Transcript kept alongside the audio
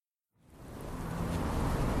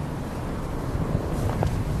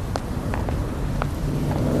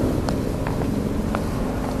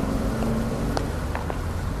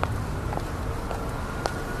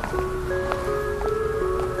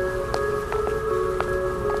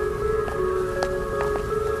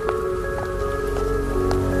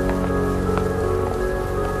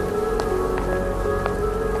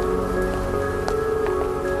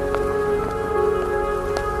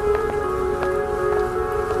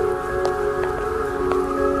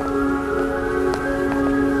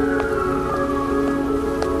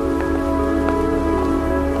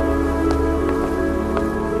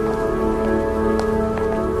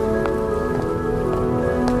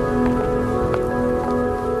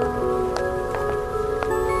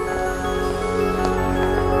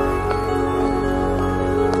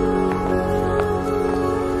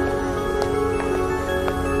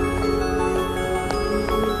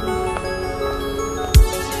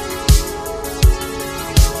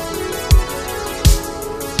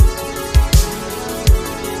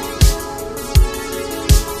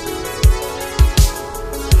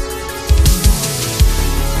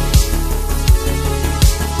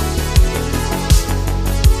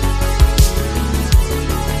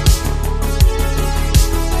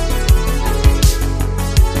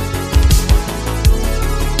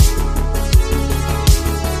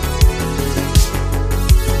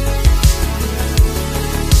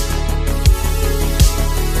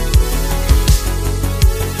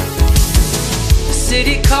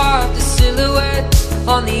city carved a silhouette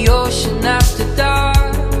on the ocean after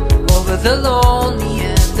dark, over the lonely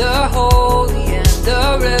and the holy and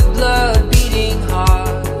the red blood beating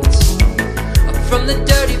hearts. Up from the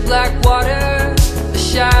dirty black water, a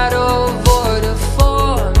shadow void of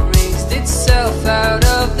form raised itself out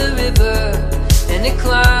of the river, and it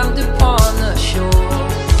climbed upon the shore.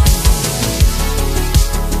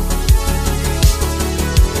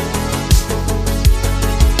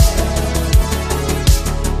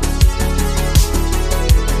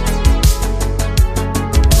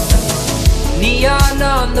 Neon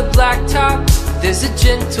on the blacktop, there's a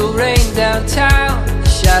gentle rain downtown, a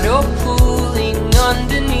shadow pooling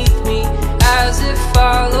underneath me as it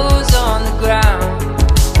follows on the ground.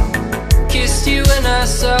 Kissed you when I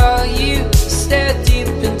saw you, stared deep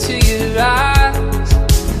into your eyes.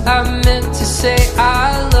 I meant to say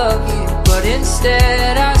I love you, but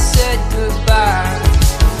instead I said goodbye.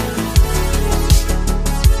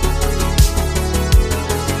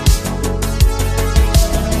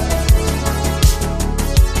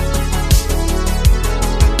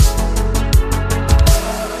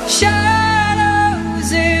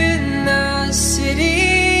 Shadows in the city,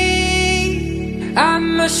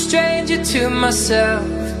 I'm a stranger to myself.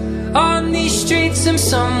 On these streets I'm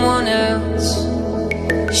someone else.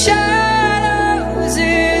 Shadows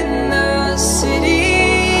in the city,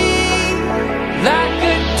 like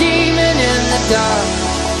a demon in the dark,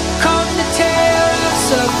 come to tear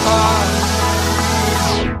us apart.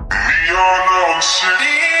 Neon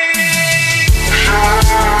city,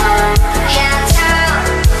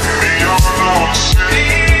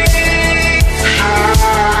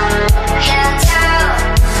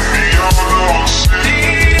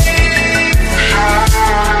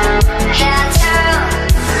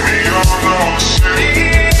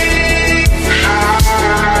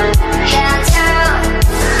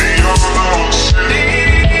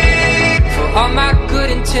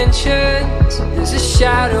 intentions, there's a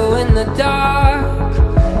shadow in the dark.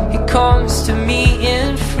 It comes to me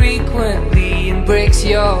infrequently and breaks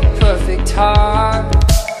your perfect heart.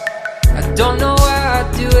 I don't know why I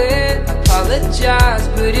do it, apologize,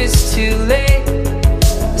 but it's too late.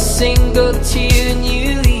 A single tear and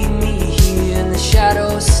you leave me here, and the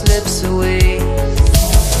shadow slips away.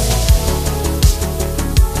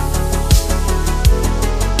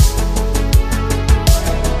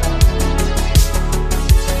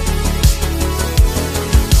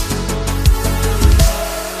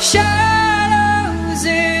 Shadows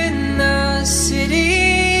in the city,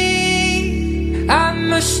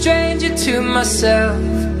 I'm a stranger to myself.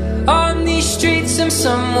 On these streets I'm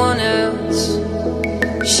someone else.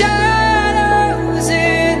 Shadows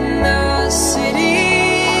in the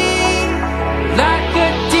city, like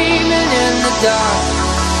a demon in the dark,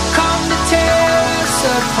 come to tear us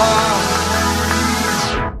apart.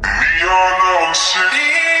 Neon city,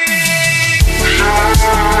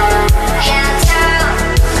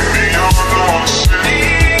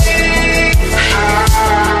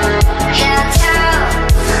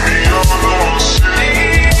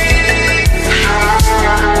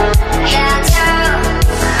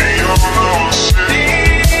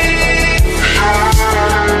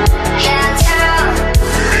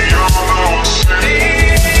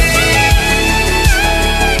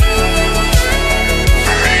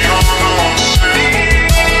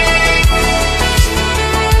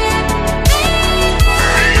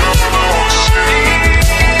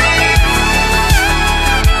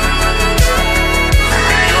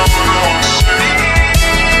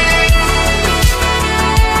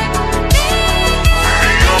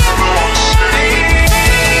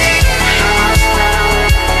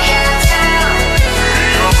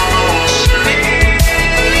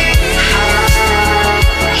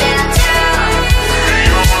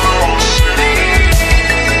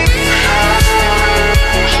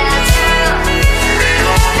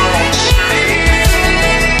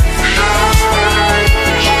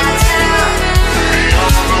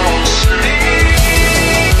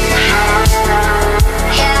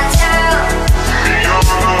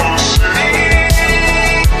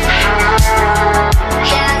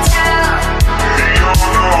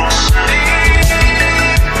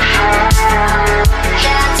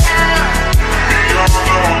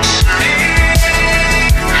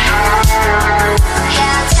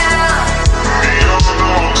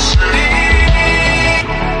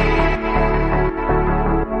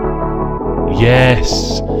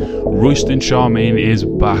 Yes, Royston Charmaine is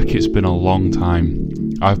back. It's been a long time.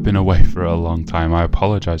 I've been away for a long time. I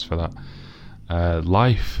apologise for that.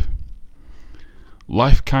 Life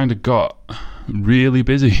kind of got really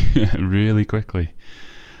busy really quickly,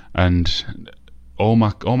 and all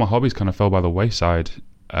my hobbies kind of fell by the wayside.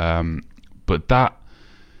 But that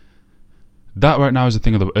right now is a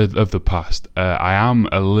thing of the past. I am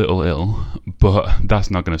a little ill, but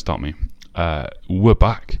that's not going to stop me. We're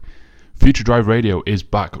back. Future Drive Radio is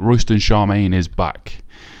back. Royston Charmaine is back.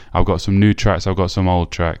 I've got some new tracks. I've got some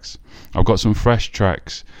old tracks. I've got some fresh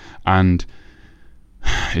tracks. And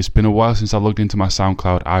it's been a while since I logged into my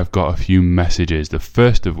SoundCloud. I've got a few messages. The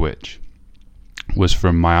first of which was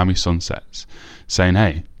from Miami Sunsets saying,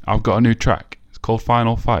 hey, I've got a new track. It's called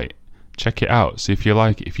Final Fight. Check it out. See if you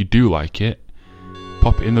like it. If you do like it,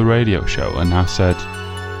 pop it in the radio show. And I said,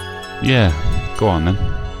 yeah, go on then.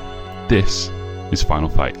 This is Final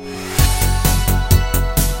Fight.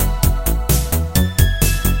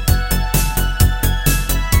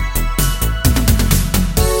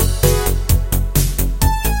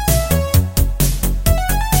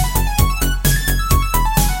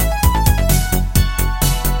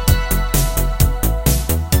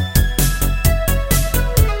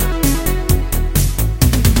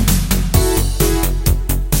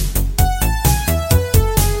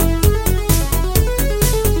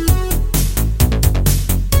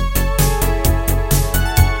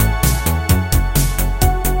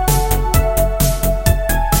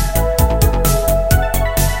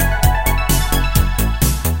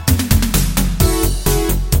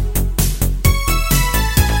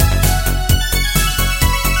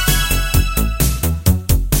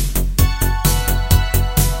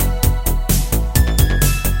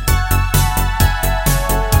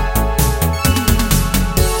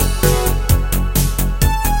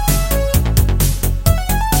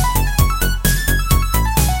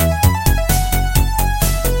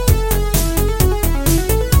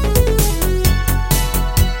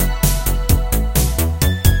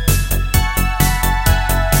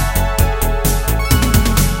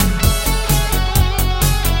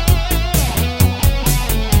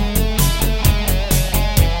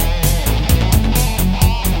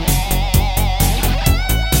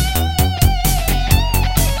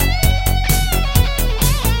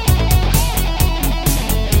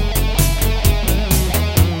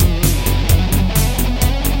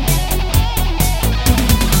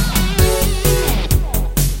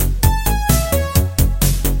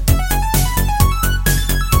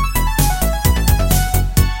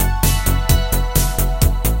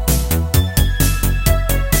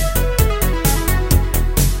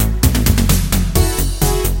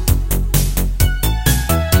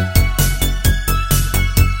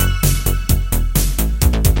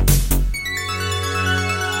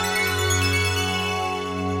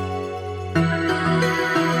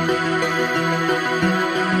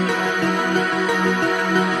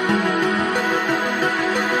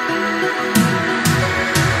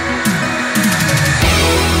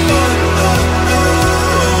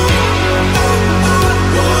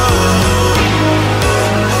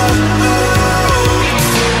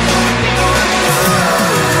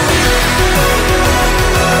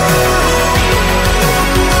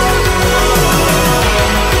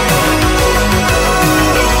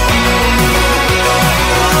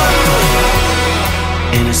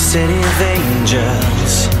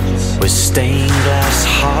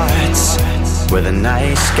 Where the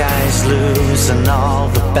nice guys lose and all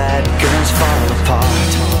the bad girls fall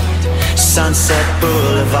apart. Sunset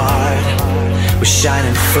Boulevard was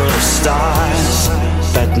shining full of stars,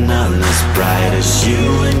 but none as bright as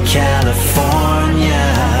you in California.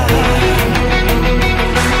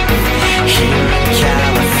 Here in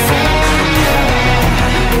California.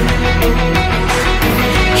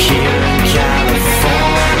 Here in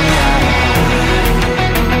California.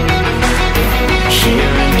 Here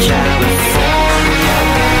in California.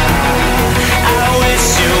 I wish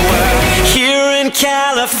you were here in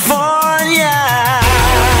California.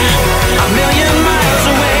 A million miles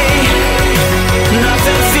away,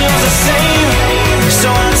 nothing feels the same. So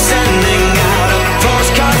I'm sending out a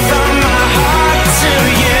postcard from my heart to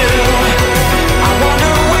you. I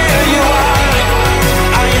wonder where you are.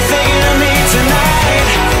 Are you thinking of me tonight?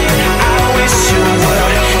 I wish you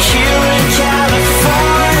were here in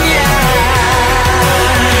California.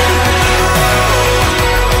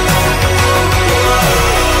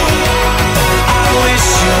 I wish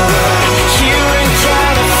you were here in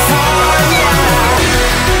California.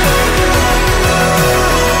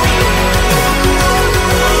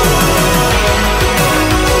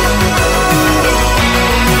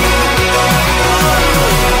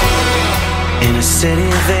 In a city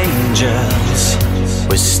of angels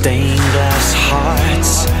with stained glass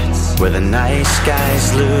hearts, where the nice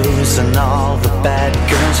guys lose and all the bad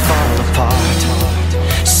girls fall apart.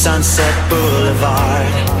 Sunset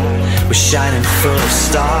Boulevard We're shining full of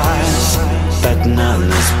stars, but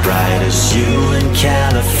none as bright as you in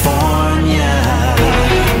California.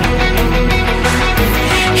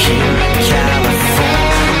 Here in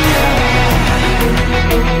California.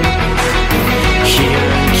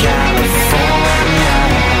 Here in California.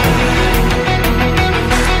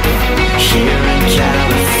 Here in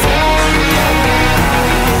California.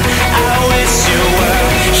 I wish you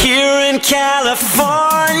were here in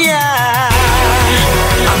California.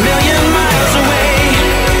 A million miles away,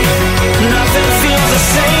 nothing feels the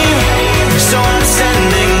same. So I'm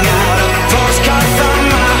sending out a postcard from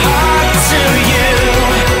my heart to you.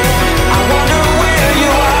 I wonder where you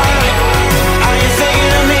are. Are you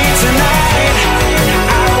thinking of me tonight?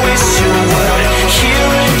 I wish you would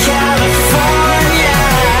here in California.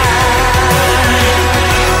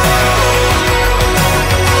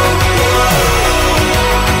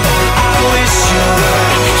 I wish you were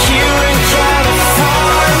here in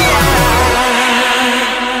California.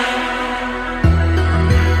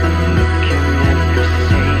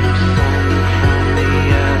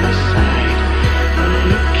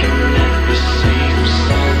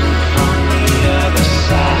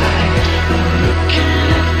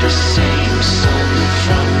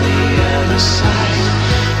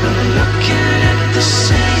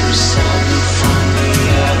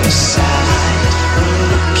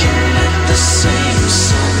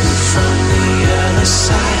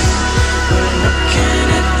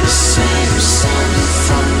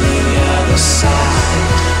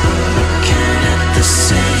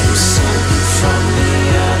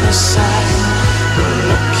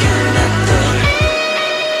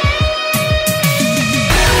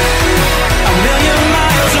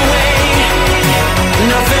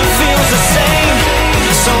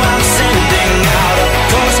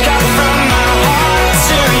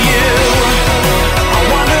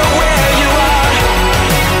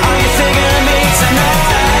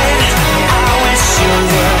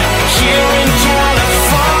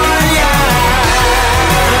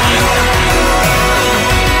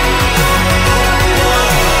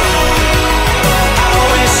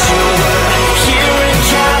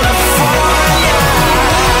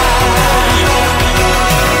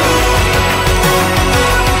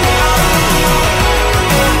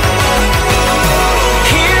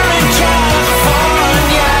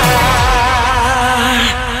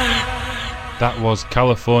 That was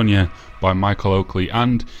California by Michael Oakley,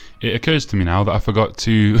 and it occurs to me now that I forgot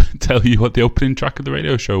to tell you what the opening track of the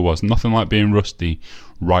radio show was. Nothing like being rusty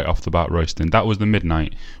right off the bat roasting. That was The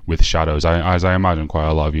Midnight with Shadows. As I imagine quite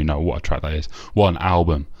a lot of you know what a track that is. What an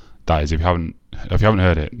album that is. If you haven't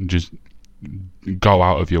heard it, just go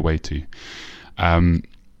out of your way to.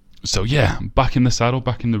 So yeah, back in the saddle,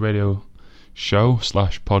 back in the radio show /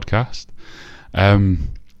 podcast.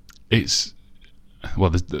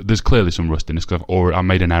 Well, there's clearly some rustiness because I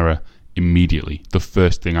made an error immediately. The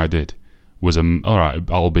first thing I did was alright,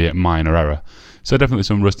 albeit minor error. So definitely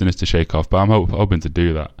some rustiness to shake off, but I'm hoping to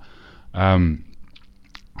do that.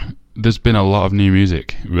 There's been a lot of new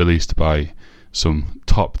music released by some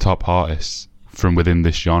top artists from within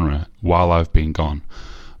this genre while I've been gone.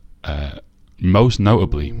 Most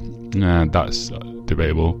notably, that's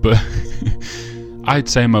debatable, but I'd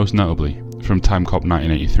say most notably from Time Cop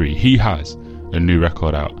 1983. He has a new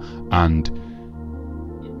record out, and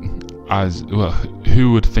as well,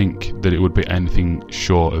 who would think that it would be anything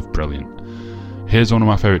short of brilliant? Here's one of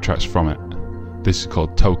my favourite tracks from it. This is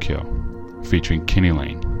called Tokyo, featuring Kinney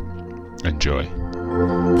Lane. Enjoy.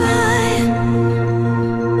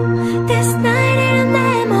 This night in the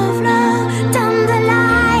name of love, down the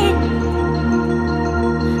line,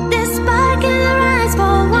 this spark in the rise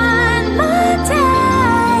for one more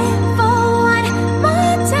time, for one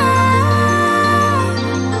more time.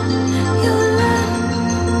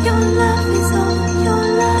 Your love is all, your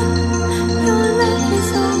love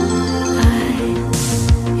is all. High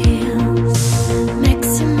heels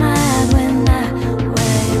makes you mad when I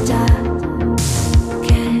wear dark.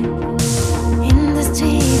 Can't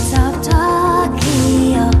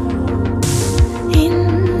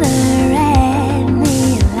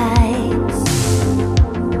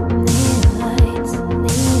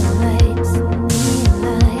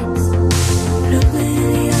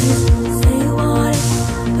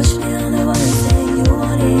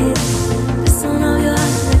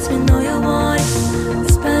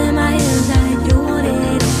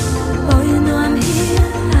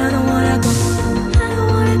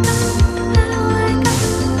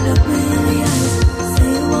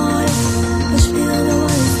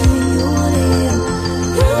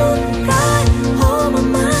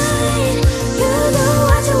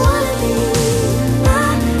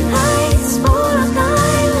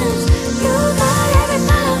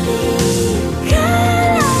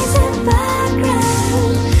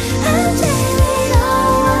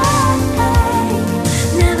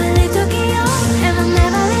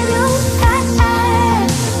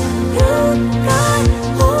got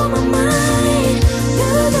hold my mind.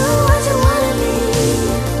 You do what you wanna be.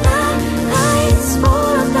 My eyes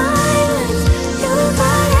full of diamonds. You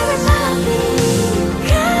got every melody.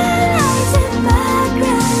 Colors in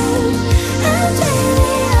background. I'm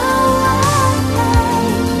dreaming away.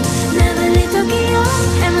 Never leave Tokyo,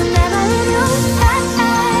 and I'll never leave you.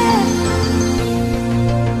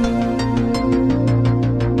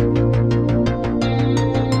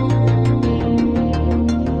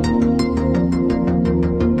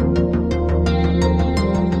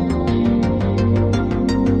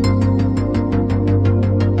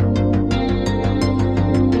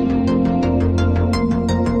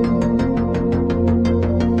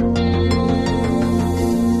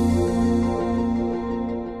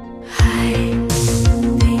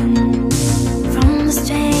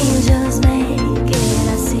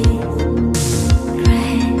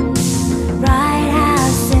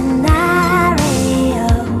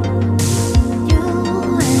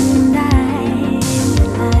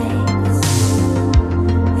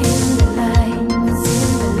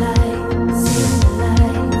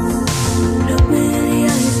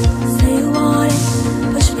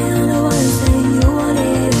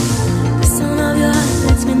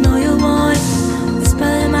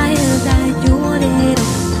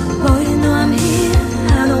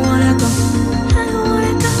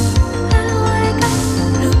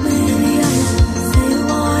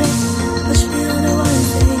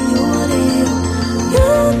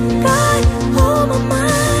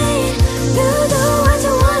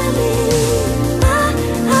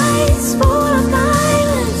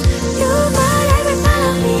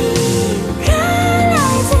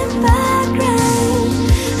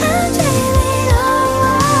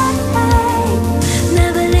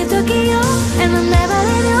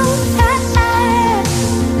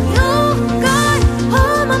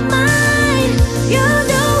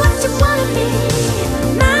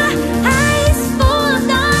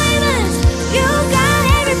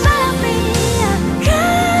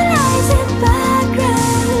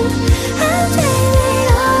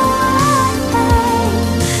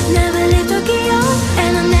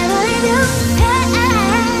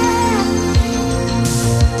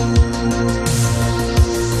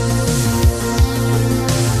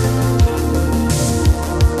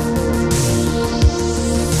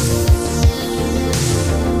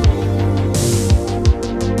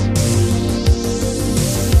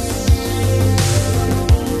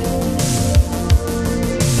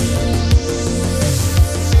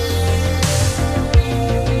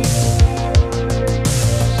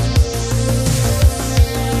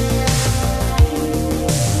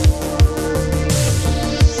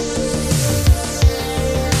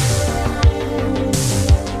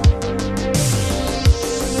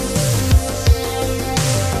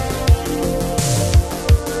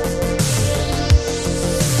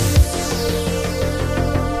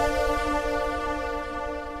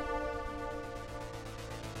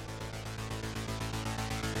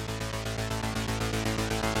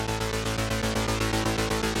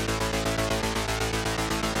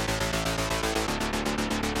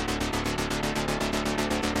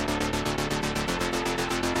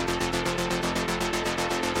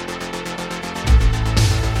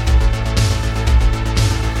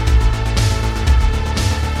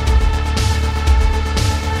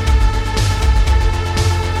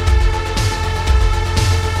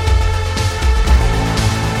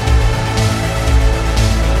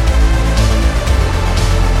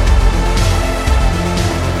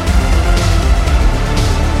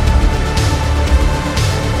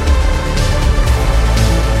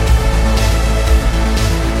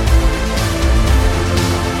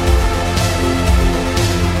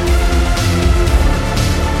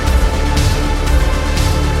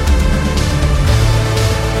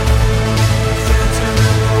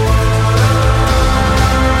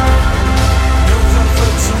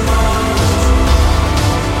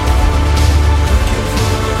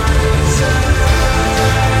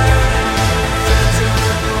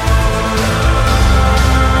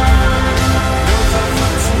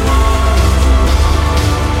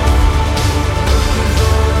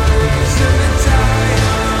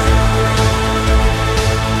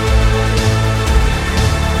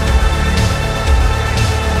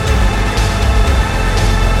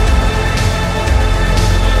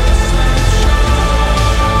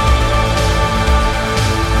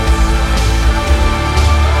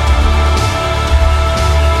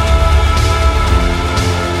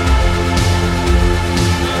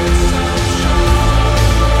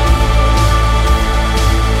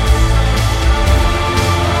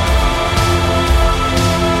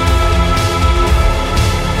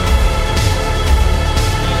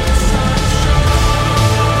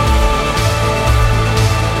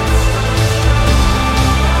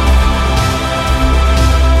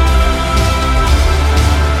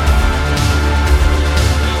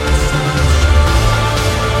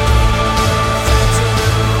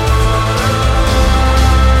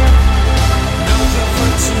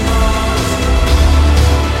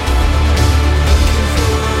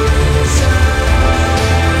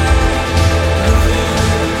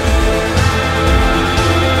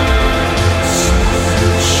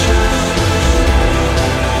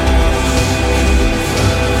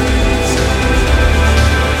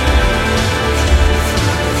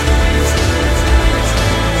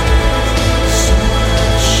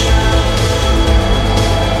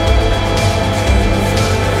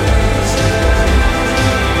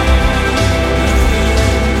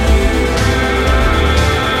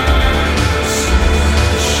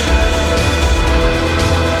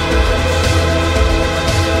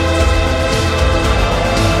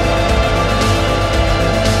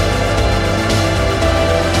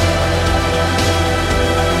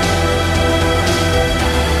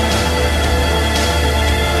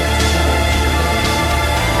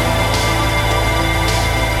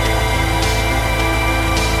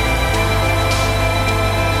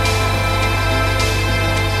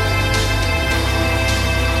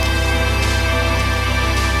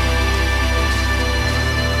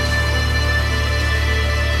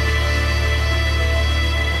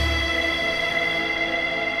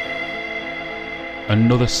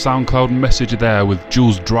 another SoundCloud message there with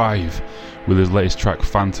Jules Drive with his latest track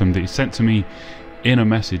Phantom that he sent to me in a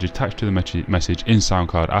message attached to the message in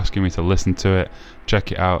SoundCloud, asking me to listen to it,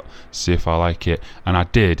 check it out, see if I like it, and I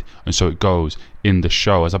did, and so it goes in the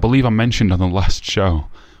show, as I believe I mentioned on the last show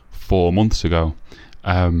 4 months ago.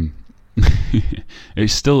 It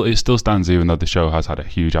still stands, even though the show has had a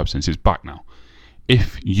huge absence. It's back now.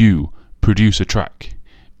 If you produce a track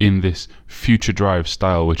in this Future Drive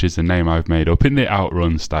style, which is the name I've made up, in the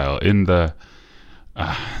Outrun style, in the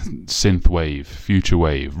synth wave, future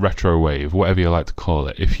wave, retro wave, whatever you like to call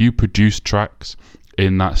it, if you produce tracks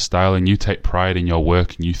in that style and you take pride in your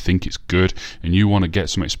work and you think it's good and you want to get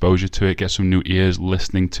some exposure to it, get some new ears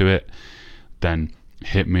listening to it, then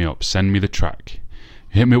hit me up, send me the track,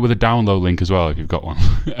 hit me up with a download link as well if you've got one.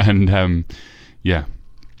 And yeah,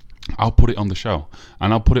 I'll put it on the show,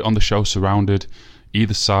 and I'll put it on the show surrounded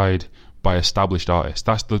either side by established artists.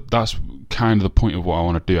 That's kind of the point of what I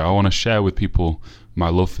want to do. I want to share with people my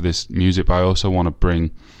love for this music, but I also want to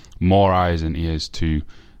bring more eyes and ears to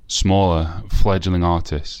smaller fledgling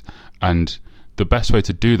artists, and the best way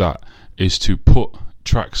to do that is to put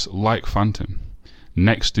tracks like Phantom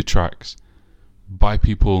next to tracks by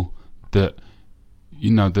people that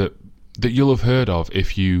that you'll have heard of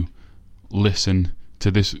if you listen to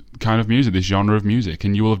this kind of music, this genre of music.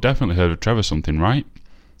 And you will have definitely heard of Trevor Something, right?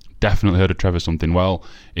 Definitely heard of Trevor Something. Well,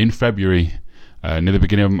 in February, near the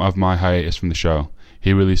beginning of my hiatus from the show,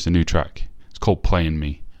 he released a new track. It's called Playing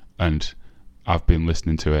Me, and I've been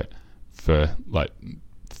listening to it for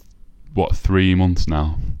 3 months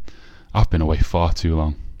now. I've been away far too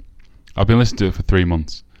long. I've been listening to it for 3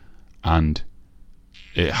 months, and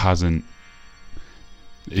it hasn't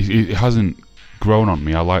grown on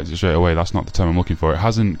me. I liked it straight away. That's not the term I'm looking for. It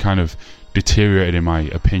hasn't kind of deteriorated in my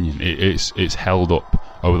opinion. It's held up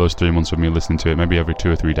over those 3 months of me listening to it, maybe every 2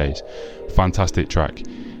 or 3 days. Fantastic track.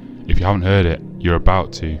 If you haven't heard it, you're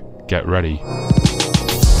about to. Get ready.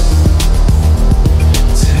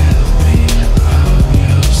 Say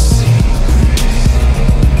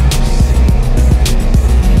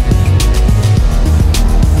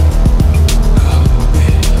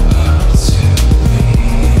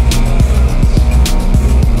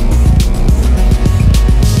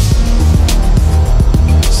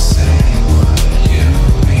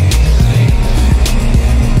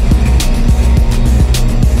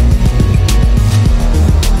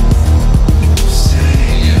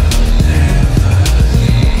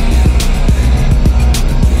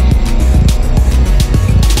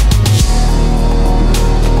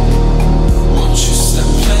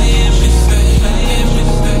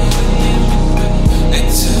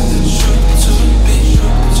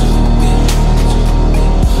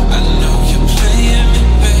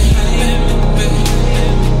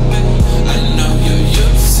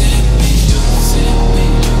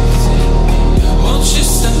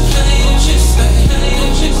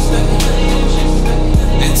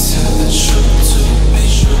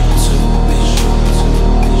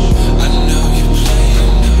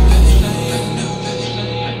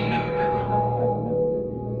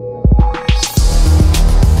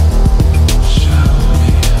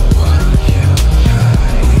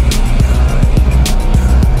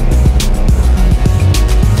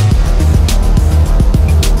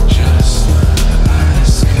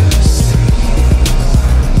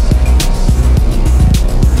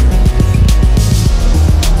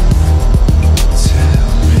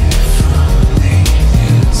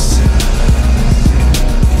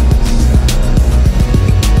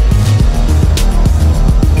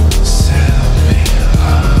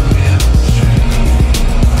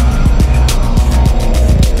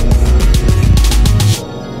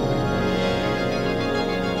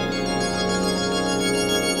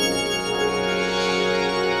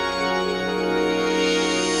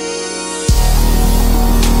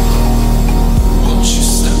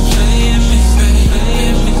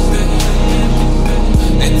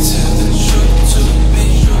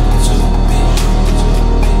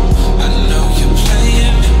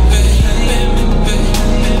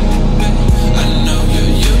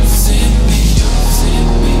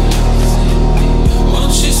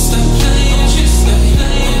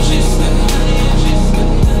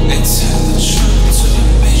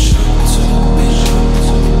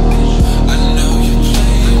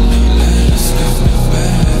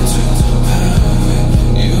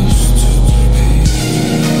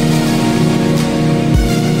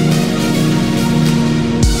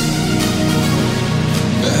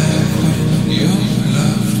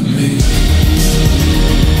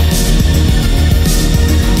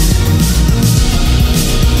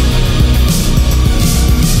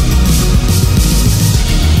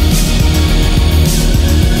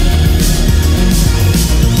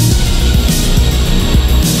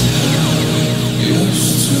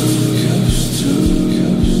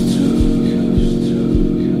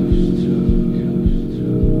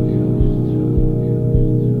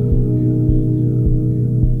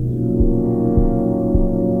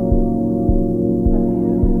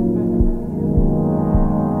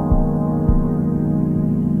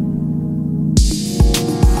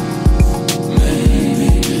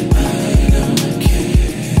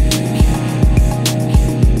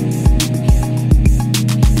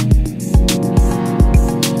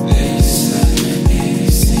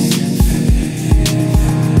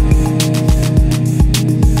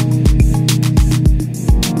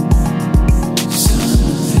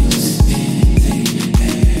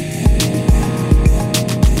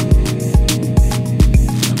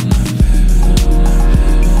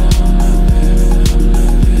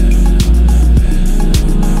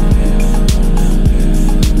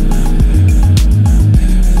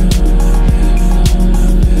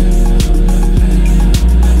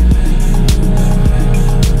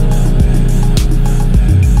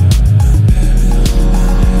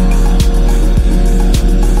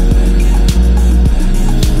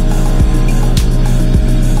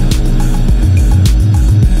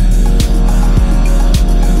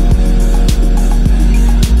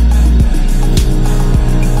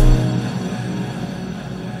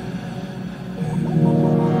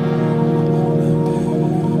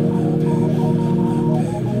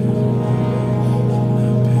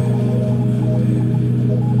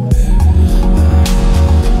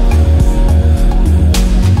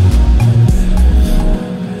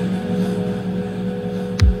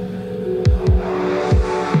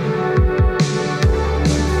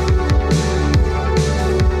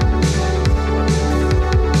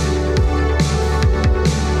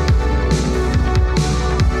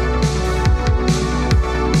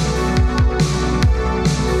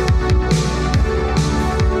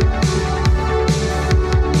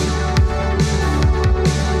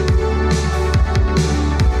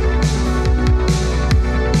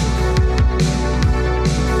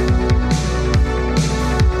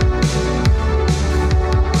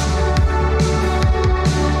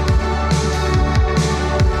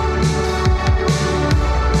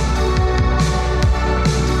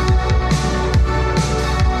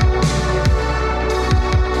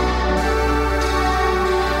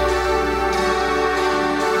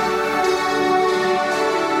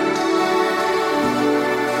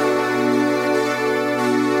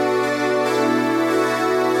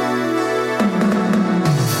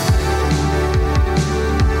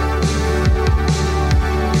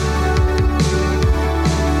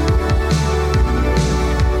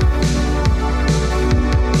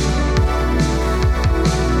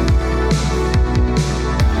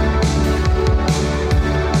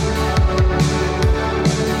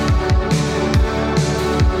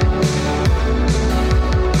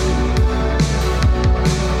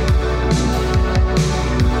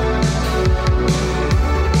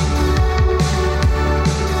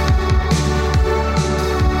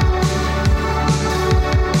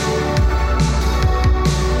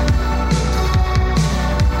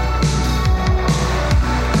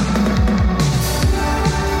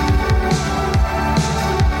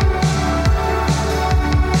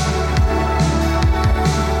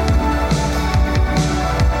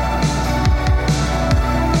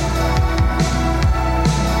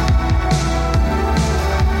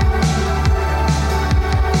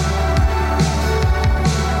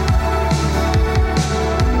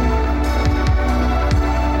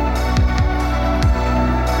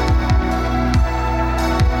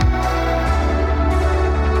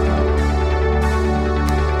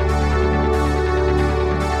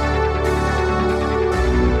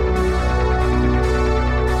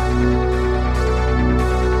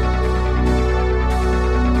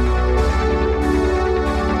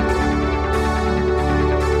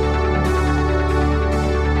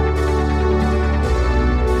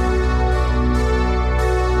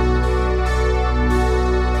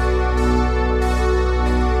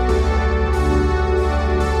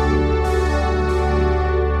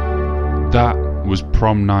That was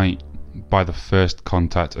Prom Night by The First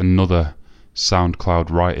Contact, another SoundCloud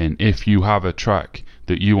write-in. If you have a track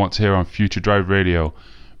that you want to hear on Future Drive Radio,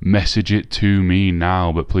 message it to me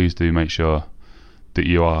now, but please do make sure that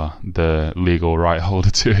you are the legal right holder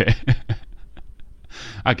to it.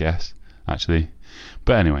 I guess, actually.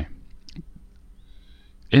 But anyway,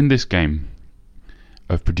 in this game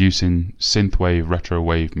of producing synthwave, retro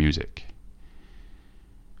wave music,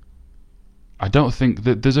 I don't think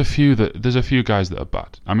that there's a few guys that are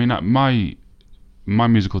bad. I mean, my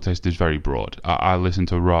musical taste is very broad. I listen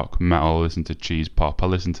to rock, metal, I listen to cheese pop, I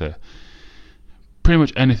listen to pretty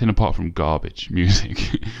much anything apart from Garbage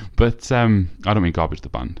music. But I don't mean Garbage the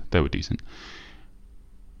band, they were decent.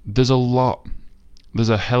 There's a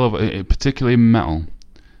hell of a, particularly in metal,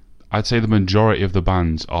 I'd say the majority of the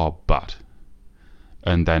bands are bad,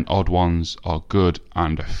 and then odd ones are good,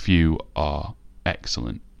 and a few are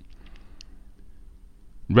excellent.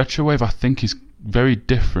 Retrowave, I think, is very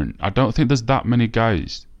different. I don't think there's that many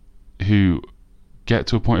guys who get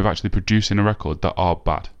to a point of actually producing a record that are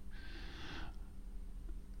bad.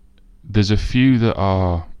 There's a few that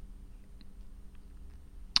are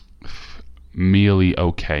merely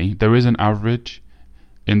okay. There is an average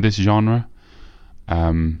in this genre.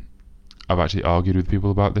 I've actually argued with people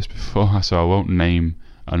about this before, so I won't name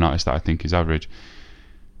an artist that I think is average,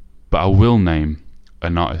 but I will name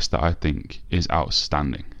an artist that I think is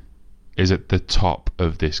outstanding, is at the top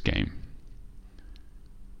of this game.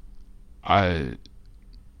 In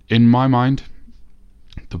my mind,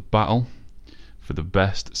 the battle for the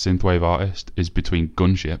best synthwave artist is between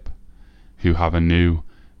Gunship, who have a new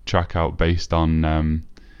track out based on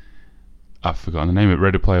I've forgotten the name of it,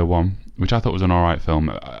 Ready Player One, which I thought was an alright film.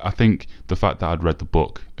 I think the fact that I'd read the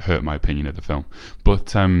book hurt my opinion of the film,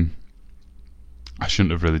 but I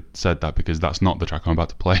shouldn't have really said that, because that's not the track I'm about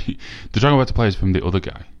to play. The track I'm about to play is from the other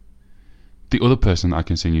guy, the other person that I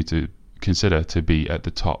continue to consider to be at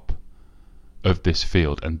the top of this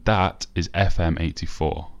field, and that is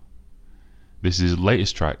FM84. This is his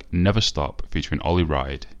latest track, Never Stop, featuring Ollie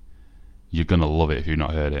Ride. You're gonna love it if you've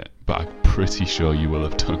not heard it, but I'm pretty sure you will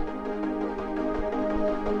have done.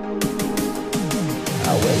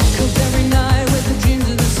 I wake up every night with the dreams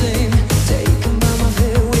are the same. Taken by my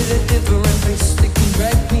veil with a different face. They can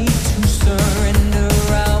drag me to surrender,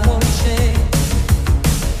 I won't change.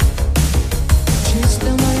 Chased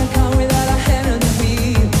down by a car without a hand on the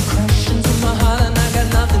wheel. Crash into my heart and I got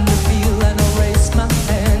nothing to feel. And I raise my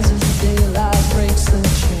hands as the daylight breaks the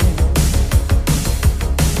chain.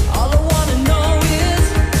 All I wanna know is,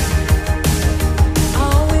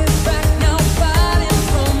 are we back now, fighting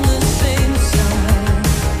from the same side?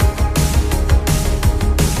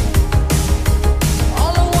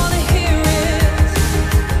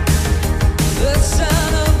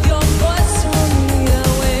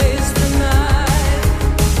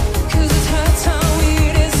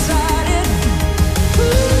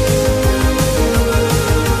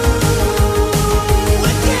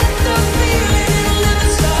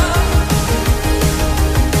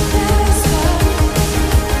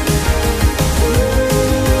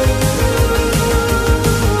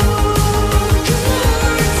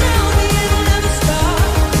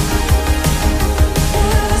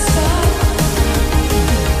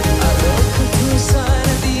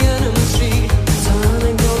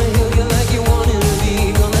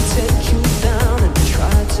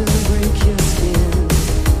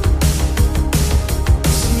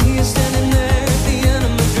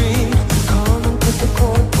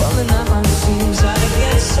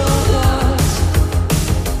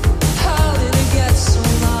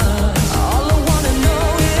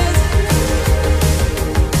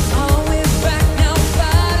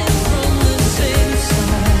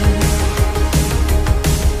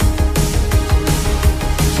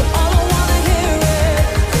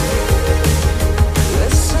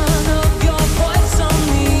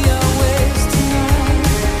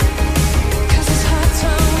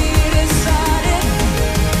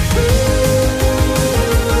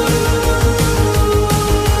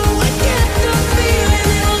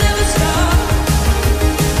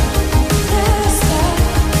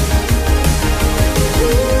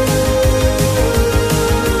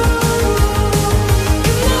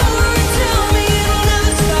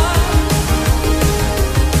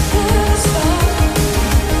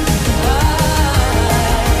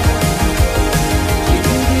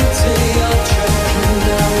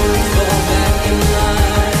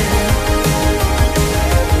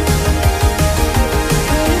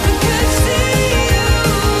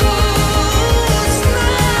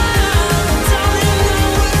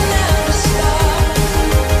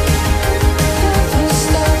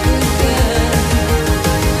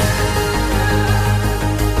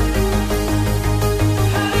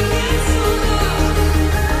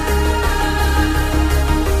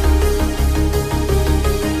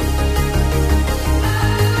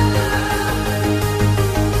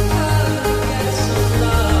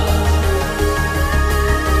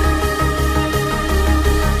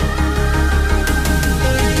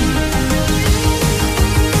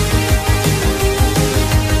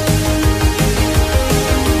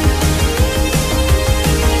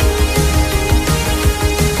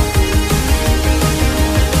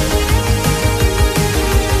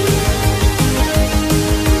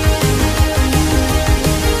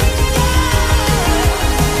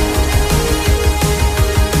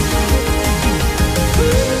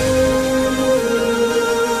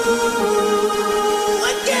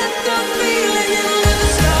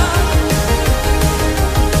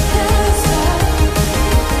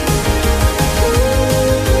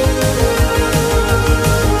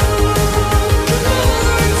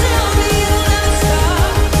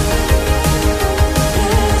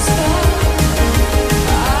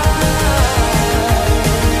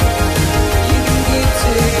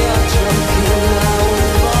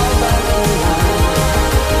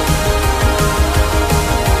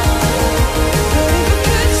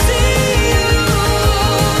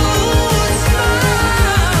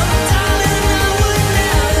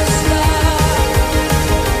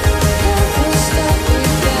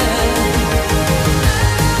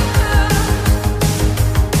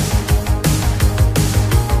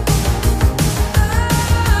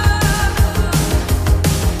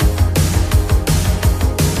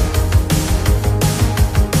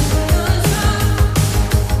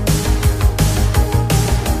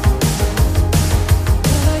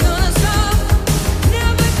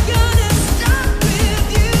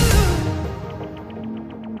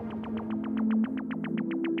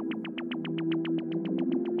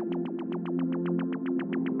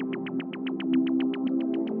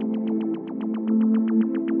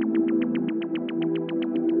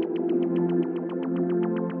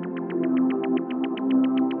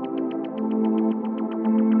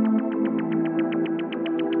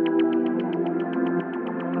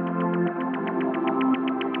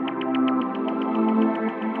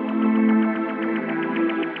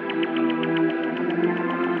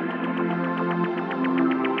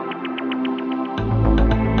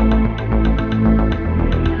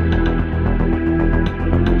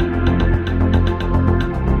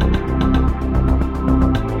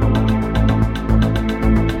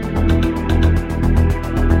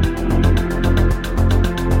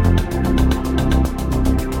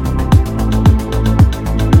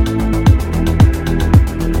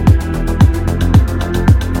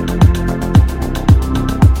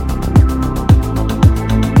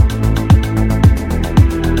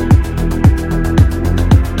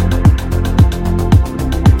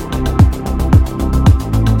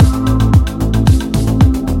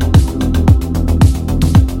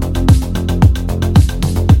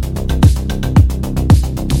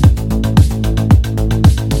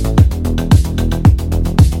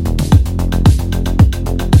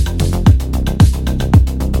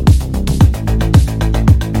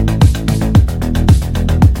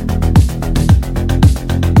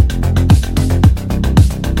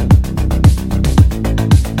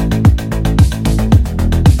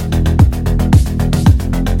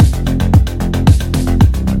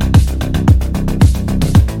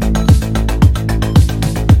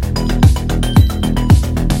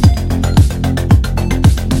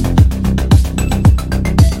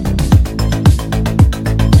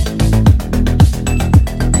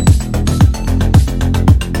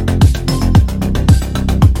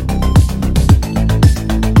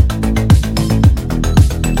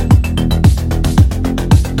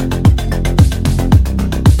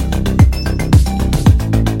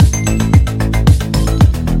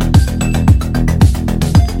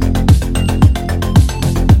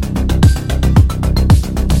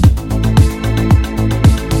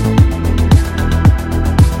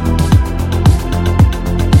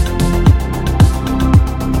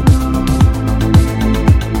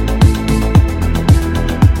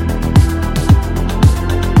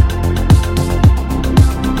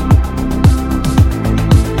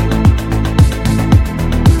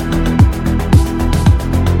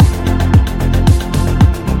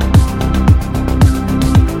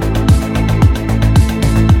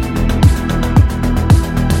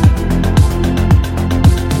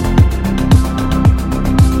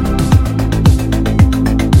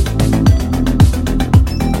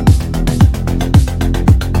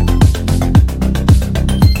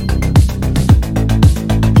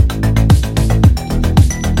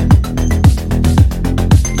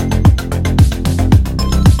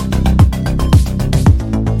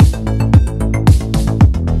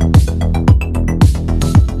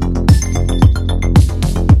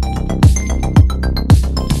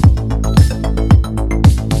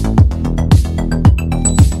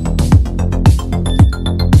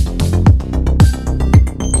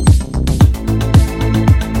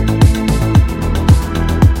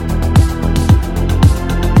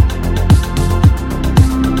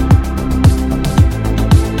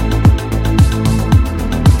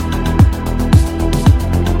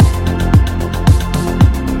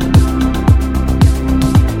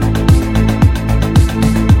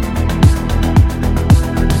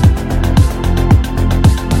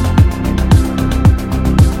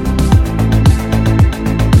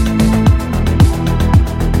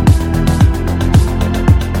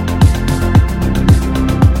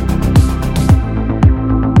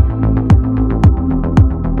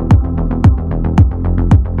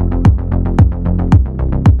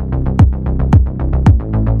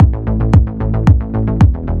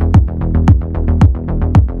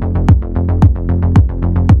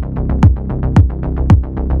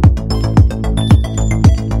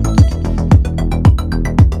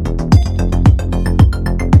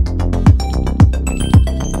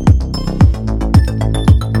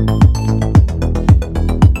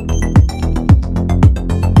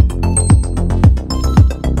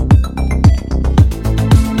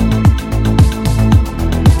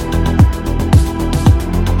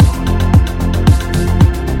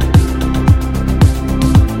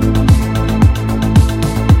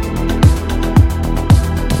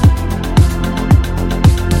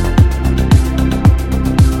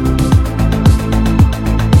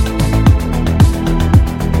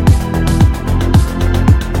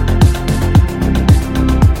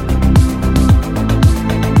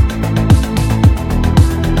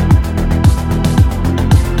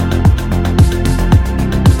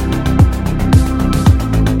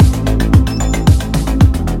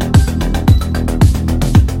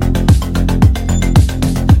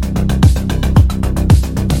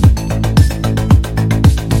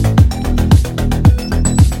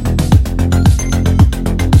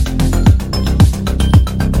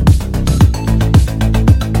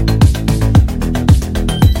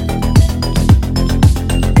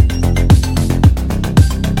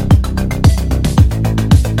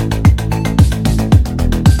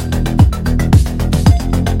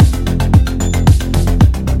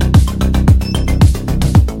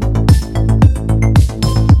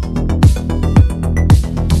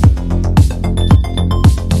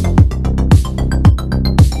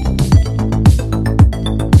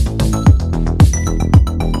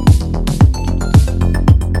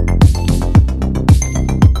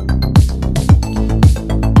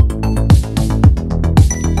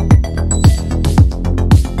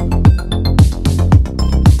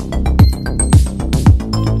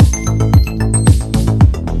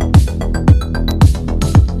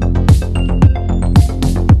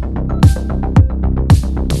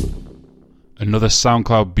 another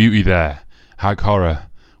SoundCloud beauty there, Hag Horror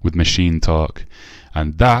with Machine Talk.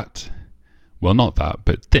 And that, well, not that,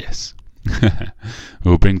 but this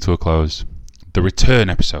will bring to a close the return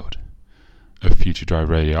episode of Future Drive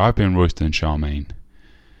Radio. I've been Royston Charmaine.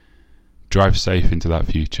 Drive safe into that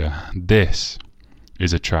future. This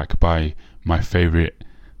is a track by my favourite,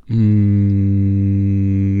 I'll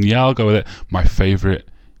go with it, my favourite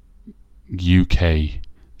UK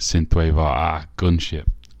synthwave art, Gunship.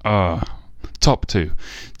 Top two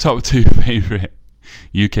favourite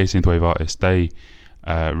UK synthwave artists. They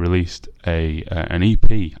released an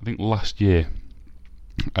EP, I think last year,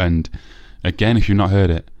 and again, if you've not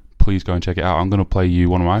heard it, please go and check it out. I'm going to play you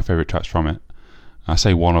one of my favourite tracks from it. I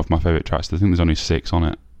say one of my favourite tracks. I think there's only 6 on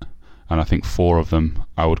it, and I think 4 of them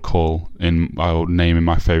I would name in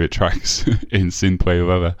my favourite tracks in synthwave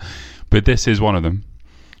ever. But this is one of them.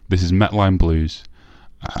 This is Metline Blues.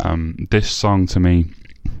 This song, to me,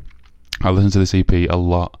 I listened to this EP a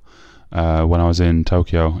lot when I was in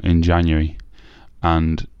Tokyo in January,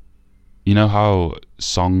 and you know how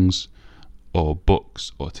songs or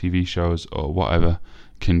books or TV shows or whatever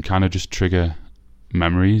can kind of just trigger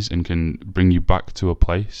memories and can bring you back to a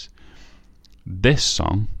place. This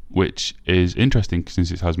song, which is interesting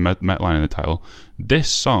since it has Metline in the title, this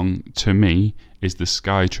song to me is the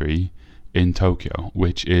Sky Tree in Tokyo,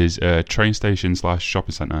 which is a train station /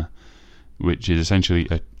 shopping centre, which is essentially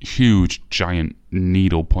a huge giant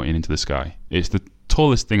needle pointing into the sky. It's the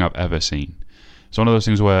tallest thing I've ever seen. It's one of those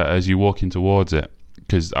things where as you walk in towards it,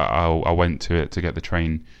 because I went to it to get the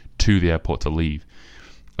train to the airport to leave,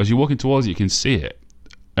 as you're walking towards it you can see it,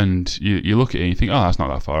 and you look at it and you think, oh, that's not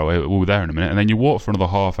that far away, we'll be there in a minute, and then you walk for another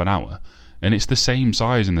half an hour and it's the same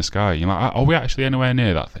size in the sky. You're like, are we actually anywhere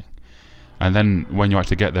near that thing? And then when you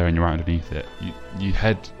actually get there and you're right underneath it,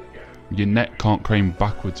 your neck can't crane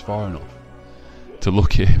backwards far enough to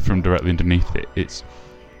look at it from directly underneath it. It's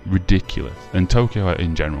ridiculous. And Tokyo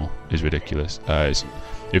in general is ridiculous.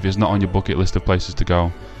 If it's not on your bucket list of places to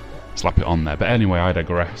go, slap it on there. But anyway, I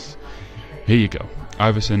digress. Here you go.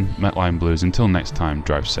 Iverson, Metline Blues. Until next time,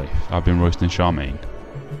 drive safe. I've been Royston Charmaine.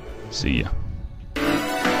 See ya.